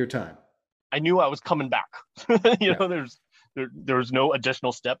And to take your time. I knew I was coming back. Yeah. There's no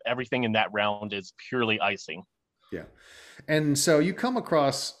additional step. Everything in that round is purely icing. Yeah. And so you come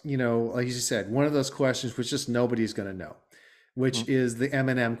across, like you said, one of those questions which just nobody's going to know, which is the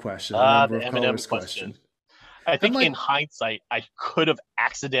M&M question, the number The of M&M colors question. I I'm think like, in hindsight, I could have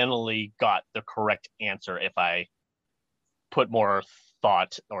accidentally got the correct answer if I put more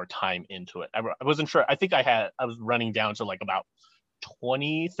thought or time into it. I wasn't sure. I think I was running down to like about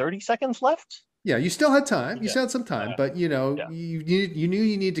 20-30 seconds left. Yeah, you still had time. You Yeah. still had some time, but you know, Yeah. you knew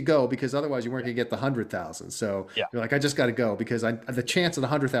you need to go because otherwise you weren't going to get the 100,000. So Yeah. you're like, I just got to go because the chance of the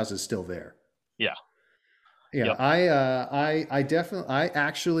 100,000 is still there. Yeah. Yeah, Yep. I definitely, I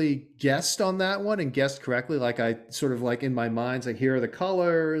actually guessed on that one and guessed correctly. Like I sort of like in my mind's like, here are the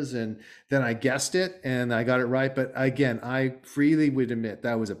colors, and then I guessed it and I got it right. But again, I freely would admit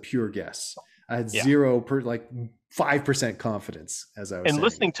that was a pure guess. I had Yeah. 5% confidence, as I was And saying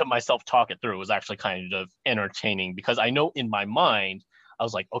listening it. to myself talk it through was actually kind of entertaining because I know in my mind, I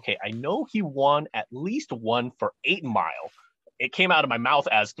was like, okay, I know he won at least one for 8 Mile. It came out of my mouth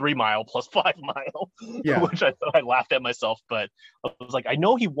as 3 Mile plus 5 Mile, Yeah, which I thought I laughed at myself. But I was like, I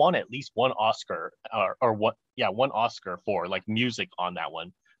know he won at least one Oscar or what? Yeah, one Oscar for like music on that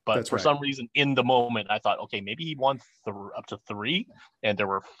one. But that's for right. some reason, in the moment, I thought, okay, maybe he won up to three, and there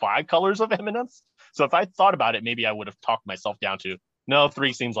were five colors of M&Ms. So if I thought about it, maybe I would have talked myself down to no,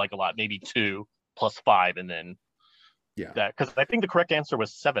 three seems like a lot, maybe two plus five, and then Yeah, that because I think the correct answer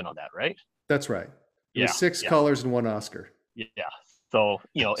was seven on that, right? that's right. It was Yeah, six yeah, colors and one Oscar. yeah. So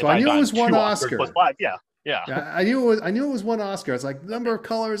So if I I had knew it gotten was one two Oscars plus Oscar. five, yeah, yeah, Yeah, I knew it was one Oscar. It's like number okay, of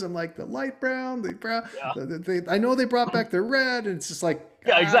colors. I'm like the light brown, the brown. yeah, I know they brought back the red, and it's just like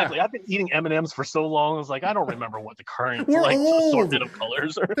yeah, exactly. I've been eating M&Ms for so long. I was like, I don't remember what the current we're like assortment old. of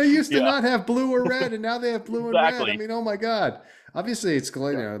colors are. They used to Yeah, not have blue or red, and now they have blue and red. I exactly. mean, oh my God. Obviously, it's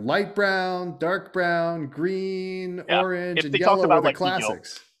Yeah, light brown, dark brown, green, yeah. orange, If and they talked yellow are about the like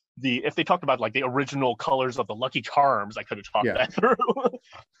classics. the if they talked about like the original colors of the Lucky Charms, I could have talked Yeah. that through.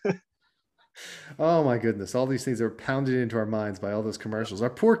 Oh my goodness. All these things are pounded into our minds by all those commercials. Our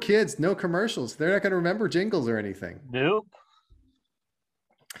poor kids, no commercials. They're not going to remember jingles or anything. Nope.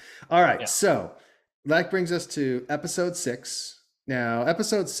 All right. Yeah. So that brings us to episode 6. Now,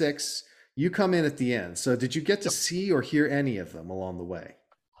 episode 6, you come in at the end. So did you get to Yep. see or hear any of them along the way?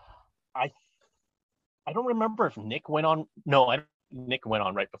 I I don't remember if Nick went on. No, I Nick went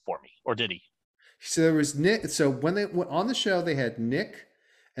on right before me, or did he? So there was Nick. So when they went on the show, they had Nick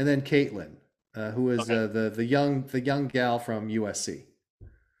and then Caitlin, who was Okay. the young gal from USC.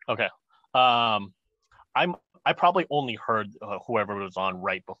 Okay. Um, I probably only heard whoever was on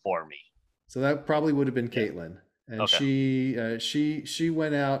right before me. So that probably would have been Yeah. Caitlin, and Okay. she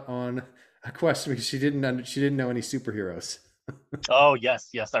went out on a question because she didn't know any superheroes. Oh yes,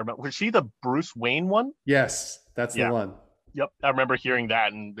 yes, I remember. Was she the Bruce Wayne one? Yes, that's the Yeah. one. Yep. I remember hearing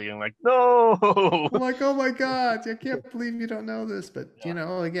that and being like, no. I'm like, oh my God, I can't believe you don't know this. But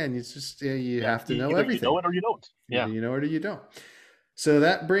Yeah. again, it's just you Yeah. have to know Either you know everything. it or you don't. Either Yeah. you know it or you don't. So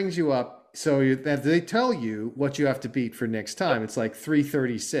that brings you up. So they tell you what you have to beat for next Yep. time. It's like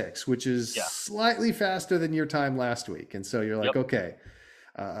 3:36, which is Yeah. slightly faster than your time last week. And so you're like, Yep. okay,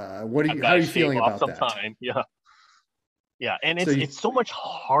 I've how got are to you shave feeling off about some that? time. Yeah. Yeah. And So it's so much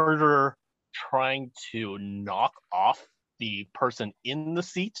harder trying to knock off the person in the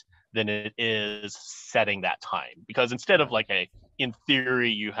seat than it is setting that time. Because instead of right, like in theory,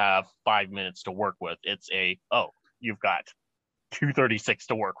 you have 5 minutes to work with, it's you've got 2:36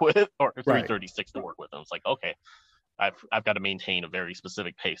 to work with or right, 3:36 to work with. And it's like, okay, I've got to maintain a very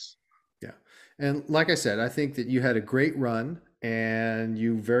specific pace. yeah. And like I said, I think that you had a great run, and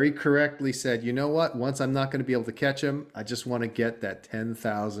you very correctly said, you know what? Once I'm not going to be able to catch him, I just want to get that ten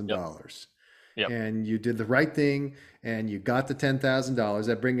thousand Yep. dollars. Yep. And you did the right thing, and you got the $10,000.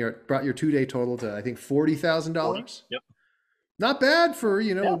 That brought your 2-day total to I think 40. $40,000. Yep. Not bad for a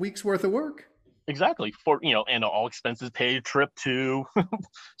Yeah. week's worth of work, Exactly. For and all expenses paid trip to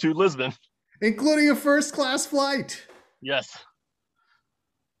to Lisbon. including a first-class flight. Yes.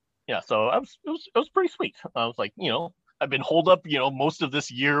 Yeah. So it was pretty sweet. I was like, I've been holed up, most of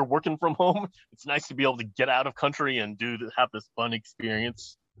this year working from home. It's nice to be able to get out of country and have this fun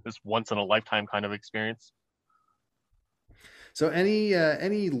experience, this once in a lifetime kind of experience. So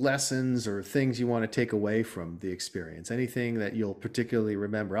any lessons or things you want to take away from the experience? Anything that you'll particularly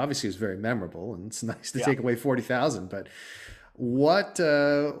remember? Obviously, it's very memorable, and it's nice to Yeah. take away 40,000. But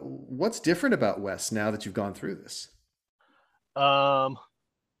what's different about Wes now that you've gone through this? Um,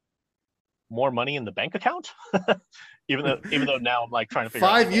 More money in the bank account. even though now I'm like trying to figure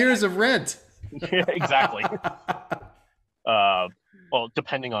out like, 5 years of rent. yeah, exactly. Uh, well,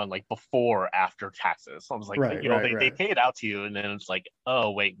 depending on like before or after taxes. So I was like, Right, right, they right. pay it out to you, and then it's like,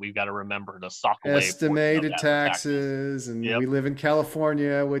 oh wait, we've got to remember to sock away a portion of Estimated that for taxes. taxes, and Yep. we live in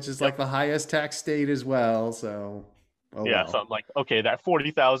California, which is Yep. like the highest tax state as well. So, oh Yeah. So well. I'm like, okay, that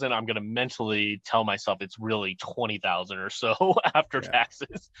 40,000, I'm gonna mentally tell myself it's really 20,000 or so after Yeah.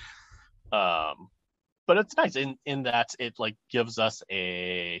 taxes. Um, but it's nice in that it like gives us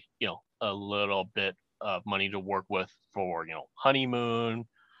a little bit of money to work with for, honeymoon,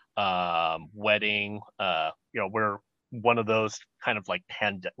 wedding. We're one of those kind of like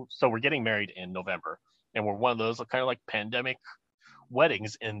so we're getting married in November, and we're one of those kind of like pandemic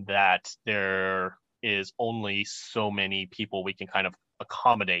weddings in that there is only so many people we can kind of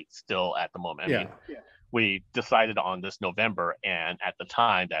accommodate still at the moment. I Yeah. mean, we decided on this November, and at the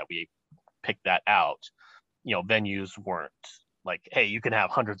time that we picked that out, venues weren't like, hey, you can have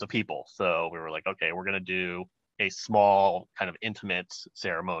hundreds of people. So we were like, okay, we're going to do a small kind of intimate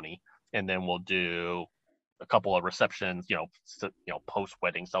ceremony, and then we'll do a couple of receptions, post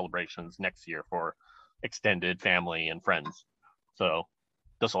wedding celebrations next year for extended family and friends. So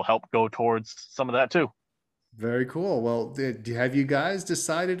this will help go towards some of that too. Very cool. Well, have you guys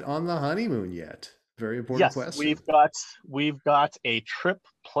decided on the honeymoon yet? Very important Yes, question. we've got a trip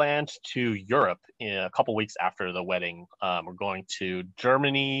planned to Europe in a couple weeks after the wedding. We're going to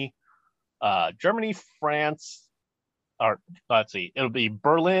Germany, France, or let's see, it'll be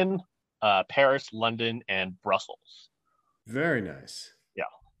Berlin, Paris, London, and Brussels. Very nice. Yeah.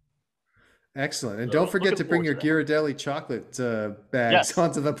 Excellent. And don't So forget looking to bring forward your to that. Ghirardelli chocolate bags Yes,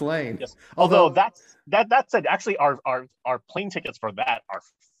 onto the plane. yes. Although Although, that said, actually, our plane tickets for that are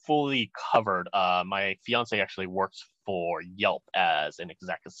fully covered. My fiance actually works for Yelp as an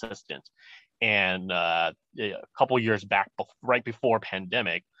exec assistant, and a couple years back, right before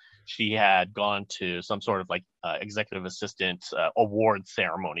pandemic, she had gone to some sort of like executive assistant award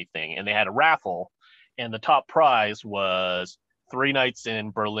ceremony thing, and they had a raffle, and the top prize was 3 nights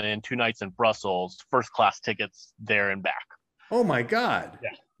in Berlin, 2 nights in Brussels, first class tickets there and back. oh my God.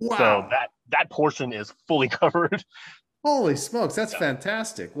 Yeah. So Wow. that portion is fully covered. Holy smokes, that's Yeah.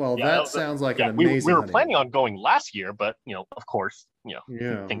 fantastic. Well, Yeah, that sounds like an yeah. We amazing were planning honeymoon. on going last year, but of course,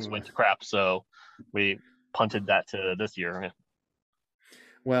 Yeah. things went to crap, so we punted that to this year.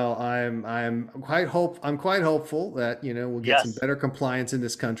 Well, I'm quite hopeful that, we'll get some Yes. better compliance in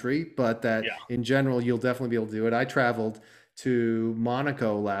this country, but that Yeah. in general you'll definitely be able to do it. I traveled to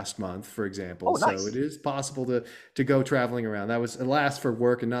Monaco last month, for example, Oh, so it nice. is possible to go traveling around. That was alas for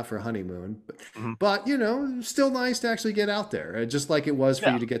work and not for honeymoon, Hmm. but still nice to actually get out there, just like it was for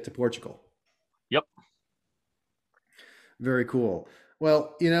Yeah. you to get to Portugal. Yep. Very cool.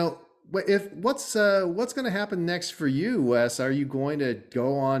 Well, if what's going to happen next for you, Wes? Are you going to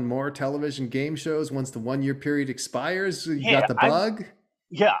go on more television game shows once the 1 year period expires? You Yeah. got the bug?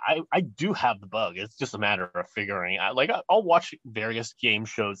 I do have the bug. It's just a matter of figuring out. Like, I'll watch various game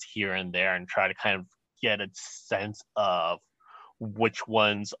shows here and there and try to kind of get a sense of which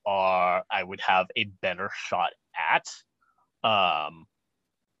ones are I would have a better shot at. Um,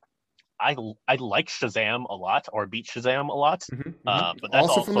 I like Shazam a lot, or beat Shazam a lot. But that's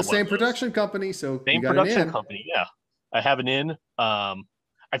Also from also the one of same those production company, so you same got an production in. company. Yeah, I have an in.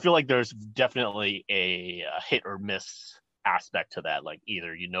 I feel like there's definitely a hit or miss aspect to that. Like,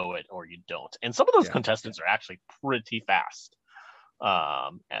 either you know it or you don't. And some of those Yeah. contestants are actually pretty fast.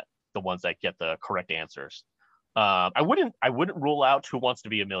 At the ones that get the correct answers. I wouldn't rule out Who Wants to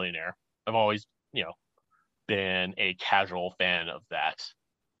Be a Millionaire. I've always been a casual fan of that.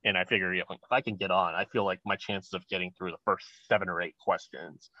 And I figure if I can get on, I feel like my chances of getting through the first 7 or 8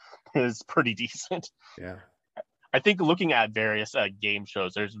 questions is pretty decent. Yeah. I think looking at various game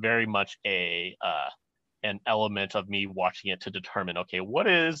shows, there's very much an element of me watching it to determine, okay, what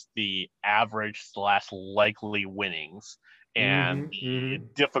is the average / likely winnings and the Hmm.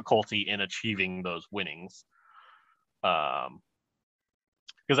 difficulty in achieving those winnings. Because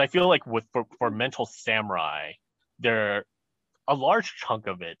I feel like for Mental Samurai, there a large chunk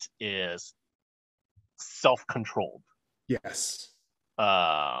of it is self-controlled. Yes.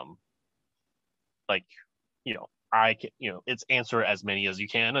 Um, like I can, it's answer as many as you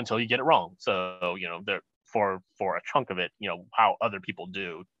can until you get it wrong. So there for a chunk of it, how other people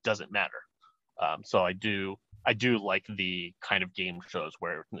do doesn't matter. So I do like the kind of game shows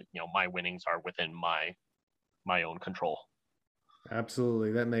where my winnings are within my own control.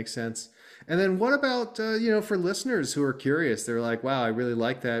 Absolutely, that makes sense. And then what about for listeners who are curious, they're like, "Wow, I really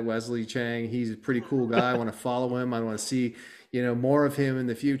like that Wesley Chang. He's a pretty cool guy. I want to follow him. I want to see more of him in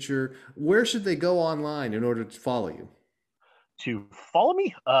the future." Where should they go online in order to follow you? To follow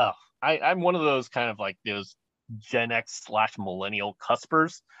me, I'm one of those kind of like those Gen X / millennial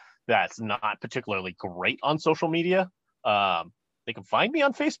cuspers that's not particularly great on social media. They can find me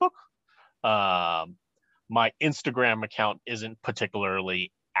on Facebook. Um, my Instagram account isn't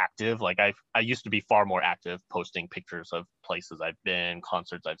particularly active. Like, I used to be far more active, posting pictures of places I've been,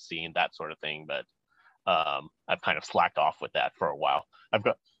 concerts I've seen, that sort of thing. But I've kind of slacked off with that for a while.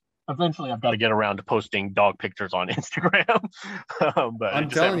 Eventually, I've got to get around to posting dog pictures on Instagram. But I I'm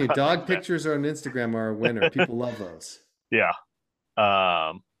just telling haven't you, gotten around dog to that. pictures on Instagram are a winner. People love those. Yeah.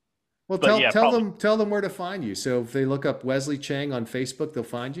 Um, Well, but tell yeah, tell probably. them tell them where to find you. So if they look up Wesley Chang on Facebook, they'll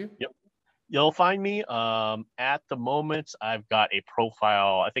find you. Yep. You'll find me. At the moment, I've got a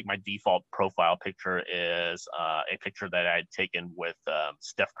profile. I think my default profile picture is a picture that I had taken with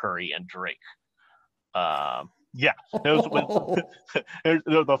Steph Curry and Drake. Yeah, it was with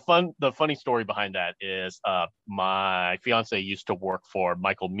the funny story behind that is my fiance used to work for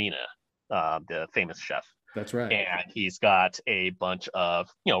Michael Mina, the famous chef, That's right. and he's got a bunch of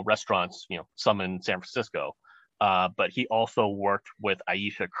restaurants, some in San Francisco, but he also worked with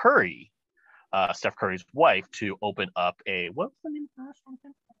Aisha Curry, Steph Curry's wife, to open up a what's the name of the restaurant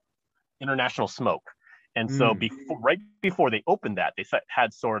again? International Smoke. And so Mm. right before they opened that, they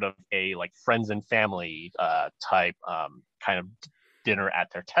had sort of a like friends and family type kind of dinner at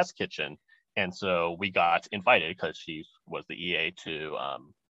their test kitchen. And so we got invited because she was the EA to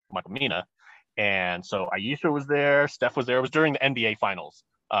Michael Mina. And so Aisha was there, Steph was there. It was during the NBA finals.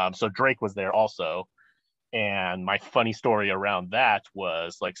 So Drake was there also. And my funny story around that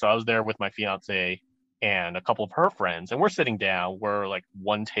was like, so I was there with my fiance and a couple of her friends, and we're sitting down. We're like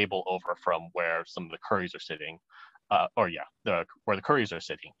one table over from where some of the Currys are sitting, or yeah, where the Currys are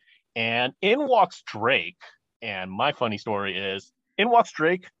sitting. And in walks Drake. And my funny story is, in walks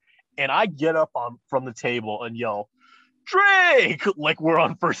Drake, and I get up from the table and yell, "Drake!" like we're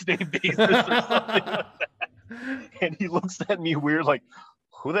on first name basis or something like that. And he looks at me weird, like,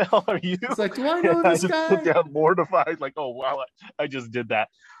 who the hell are you? It's like, do I And know I this just sit guy? down mortified, like, oh wow, I just did that.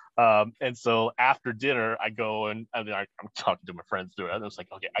 And so after dinner, I go and I'm talking to my friends through it. And it's like,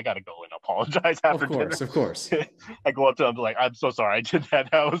 okay, I gotta go and apologize Of after dinner. course, of course. I go up to him, like, I'm so sorry, I did that.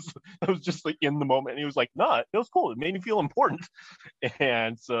 I was just like in the moment. And he was like, no, it was cool. It made me feel important.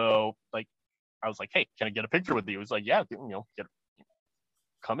 And so like I was like, hey, can I get a picture with you? He was like, yeah,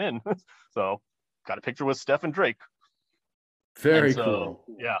 come in. So got a picture with Steph and Drake. And Very so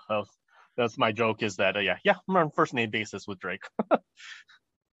cool. yeah, that's my joke is that yeah, I'm on first name basis with Drake.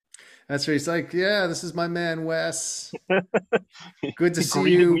 That's right. He's like, yeah, this is my man, Wes. Good to He see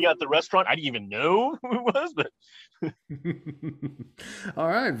greeted me you. at the restaurant. I didn't even know who it was, but All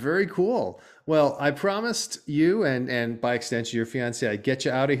right, very cool. Well, I promised you and by extension your fiance I'd get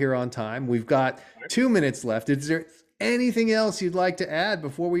you out of here on time. We've got 2 minutes left. Is there anything else you'd like to add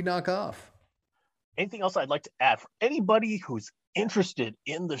before we knock off? anything else I'd like to add for anybody who's interested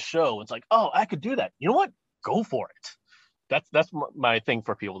in the show? It's like, oh, I could do that. You know what? Go for it. That's my thing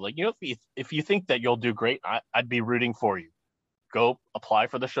for people. Like, if you think that you'll do great, I'd be rooting for you. Go apply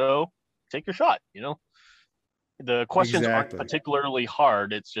for the show. Take your shot. The questions aren't Exactly. particularly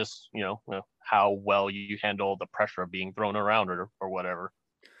hard. It's just how well you handle the pressure of being thrown around or whatever.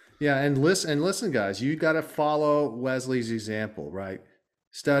 Yeah, and listen, guys, you got to follow Wesley's example, right?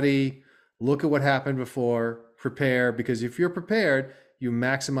 Study, look at what happened before, prepare, because if you're prepared, you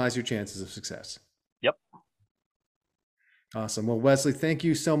maximize your chances of success. Yep. Awesome. Well, Wesley, thank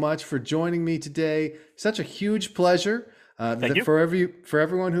you so much for joining me today. Such a huge pleasure. Thank you. For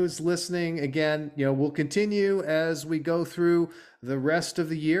everyone who's listening, again, we'll continue as we go through the rest of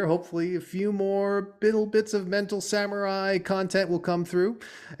the year. Hopefully, a few more little bits of Mental Samurai content will come through.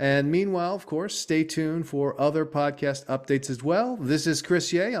 And meanwhile, of course, stay tuned for other podcast updates as well. This is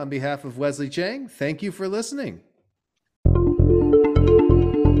Chris Ye on behalf of Wesley Chang. Thank you for listening.